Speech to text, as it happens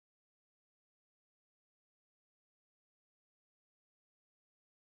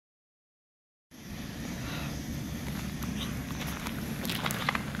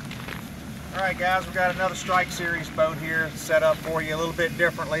Alright guys, we've got another Strike Series boat here set up for you a little bit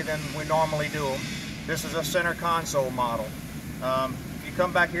differently than we normally do them. This is a center console model. If you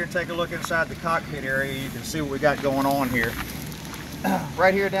come back here and take a look inside the cockpit area, you can see what we got going on here.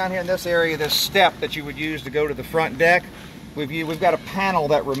 Right here down here in this area, this step that you would use to go to the front deck, we've got a panel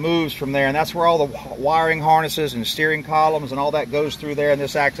that removes from there, and that's where all the wiring harnesses and steering columns and all that goes through there, and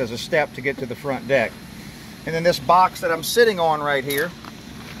this acts as a step to get to the front deck. And then this box that I'm sitting on right here,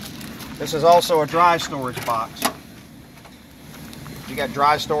 this is also a dry storage box. You got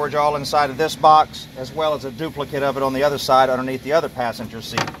dry storage all inside of this box, as well as a duplicate of it on the other side underneath the other passenger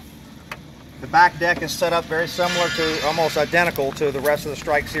seat. The back deck is set up very similar to, almost identical to the rest of the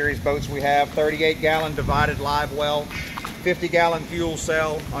Strike Series boats we have. 38-gallon divided live well, 50-gallon fuel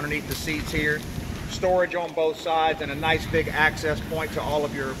cell underneath the seats here, storage on both sides, and a nice big access point to all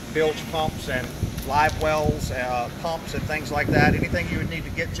of your bilge pumps and live wells, pumps and things like that. Anything you would need to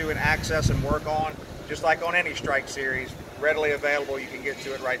get to and access and work on, just like on any Strike Series, readily available. You can get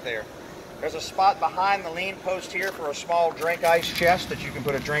to it right there. There's a spot behind the lean post here for a small drink ice chest that you can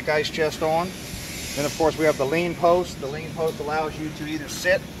put a drink ice chest on. Then of course we have the lean post. The lean post allows you to either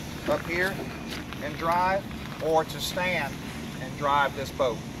sit up here and drive, or to stand and drive this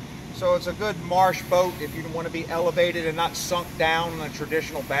boat. So it's a good marsh boat if you want to be elevated and not sunk down in a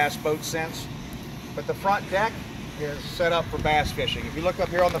traditional bass boat sense. But the front deck is set up for bass fishing. If you look up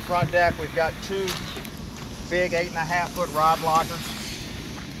here on the front deck, we've got two big 8.5-foot rod lockers.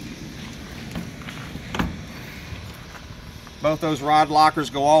 Both those rod lockers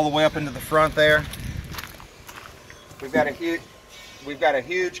go all the way up into the front there. We've got a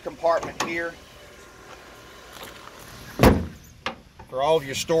huge compartment here for all of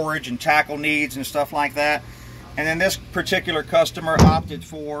your storage and tackle needs and stuff like that. And then this particular customer opted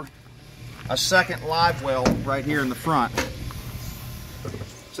for a second live well right here in the front.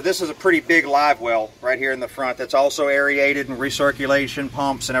 So this is a pretty big live well right here in the front that's also aerated and recirculation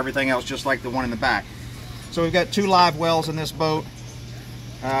pumps and everything else, just like the one in the back. So we've got two live wells in this boat.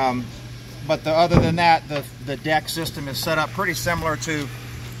 But other than that, the deck system is set up pretty similar to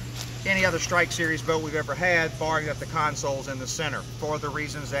any other Strike Series boat we've ever had, barring that the console's in the center, for the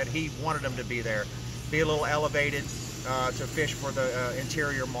reasons that he wanted them to be there. Be a little elevated to fish for the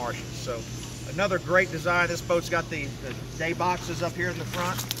interior marshes. So another great design. This boat's got the day boxes up here in the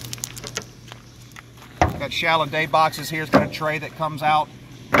front. Got shallow day boxes here. It's got a tray that comes out.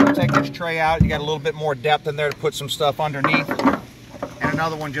 Take this tray out, you got a little bit more depth in there to put some stuff underneath, and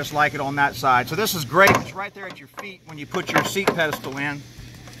another one just like it on that side. So this is great. It's right there at your feet when you put your seat pedestal in.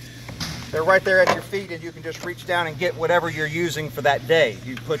 They're right there at your feet, and you can just reach down and get whatever you're using for that day.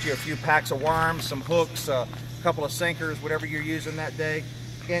 You put you a few packs of worms, some hooks, a couple of sinkers, whatever you're using that day,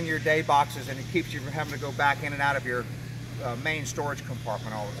 in your day boxes, and it keeps you from having to go back in and out of your main storage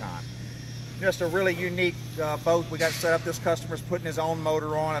compartment all the time. Just a really unique boat we got set up. This customer's putting his own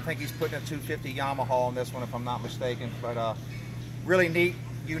motor on. I think he's putting a 250 Yamaha on this one, if I'm not mistaken. But really neat,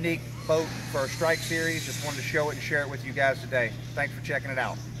 unique boat for a Strike Series. Just wanted to show it and share it with you guys today. Thanks for checking it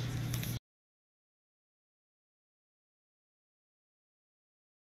out.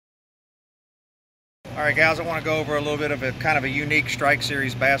 All right, guys, I want to go over a little bit of a kind of a unique Strike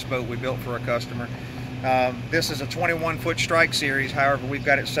Series bass boat we built for a customer. This is a 21-foot Strike Series. However, we've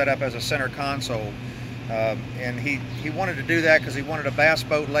got it set up as a center console. And he wanted to do that because he wanted a bass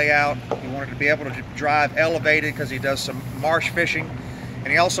boat layout. He wanted to be able to drive elevated because he does some marsh fishing. And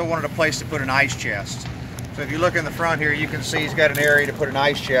he also wanted a place to put an ice chest. So if you look in the front here, you can see he's got an area to put an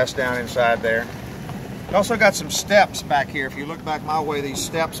ice chest down inside there. He also got some steps back here. If you look back my way, these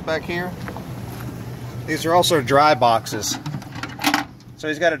steps back here, these are also dry boxes. So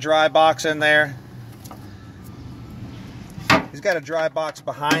he's got a dry box in there. He's got a dry box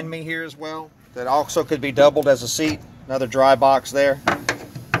behind me here as well that also could be doubled as a seat. Another dry box there.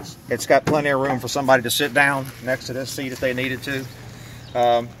 It's got plenty of room for somebody to sit down next to this seat if they needed to.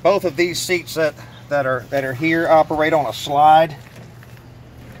 Both of these seats that are here operate on a slide,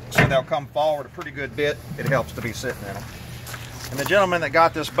 so they'll come forward a pretty good bit. It helps to be sitting in them. And the gentleman that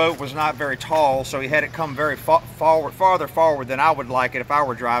got this boat was not very tall, so he had it come very farther forward than I would like it if I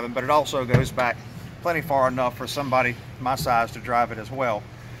were driving, but it also goes back plenty far enough for somebody my size to drive it as well.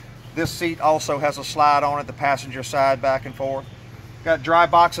 This seat also has a slide on it, the passenger side back and forth. Got dry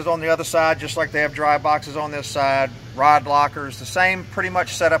boxes on the other side, just like they have dry boxes on this side. Rod lockers, the same pretty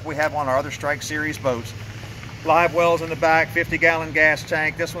much setup we have on our other Strike Series boats. Live wells in the back, 50-gallon gas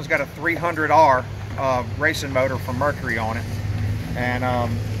tank. This one's got a 300R racing motor from Mercury on it. And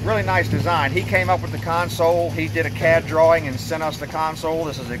really nice design. He came up with the console. He did a CAD drawing and sent us the console.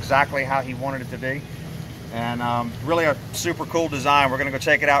 This is exactly how he wanted it to be. And really a super cool design. We're going to go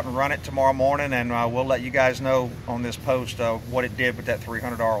take it out and run it tomorrow morning, and we'll let you guys know on this post what it did with that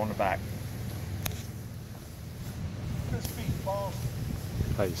 300R on the back.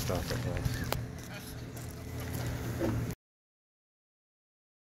 How you stop it, guys?